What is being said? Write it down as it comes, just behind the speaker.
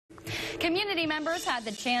Community members had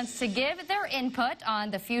the chance to give their input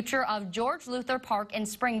on the future of George Luther Park in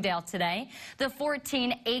Springdale today. The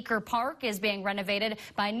 14-acre park is being renovated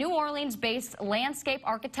by New Orleans-based landscape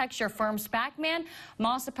architecture firm Spackman,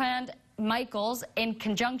 Mossapand Michaels in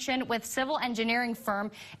conjunction with civil engineering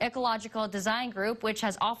firm Ecological Design Group, which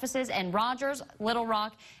has offices in Rogers, Little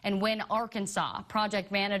Rock, and Wynne, Arkansas.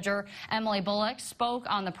 Project manager Emily Bullock spoke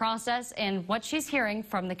on the process and what she's hearing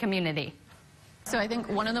from the community. So I think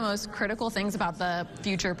one of the most critical things about the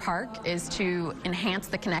future park is to enhance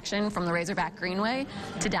the connection from the Razorback Greenway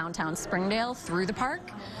to downtown Springdale through the park.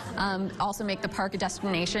 Also make the park a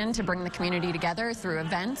destination to bring the community together through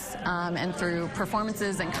events and through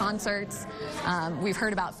performances and concerts. We've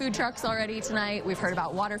heard about food trucks already tonight. We've heard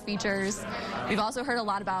about water features. We've also heard a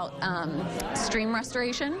lot about stream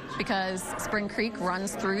restoration because Spring Creek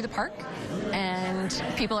runs through the park, and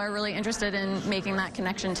people are really interested in making that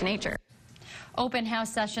connection to nature. Open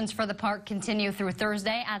house sessions for the park continue through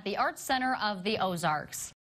Thursday at the Arts Center of the Ozarks.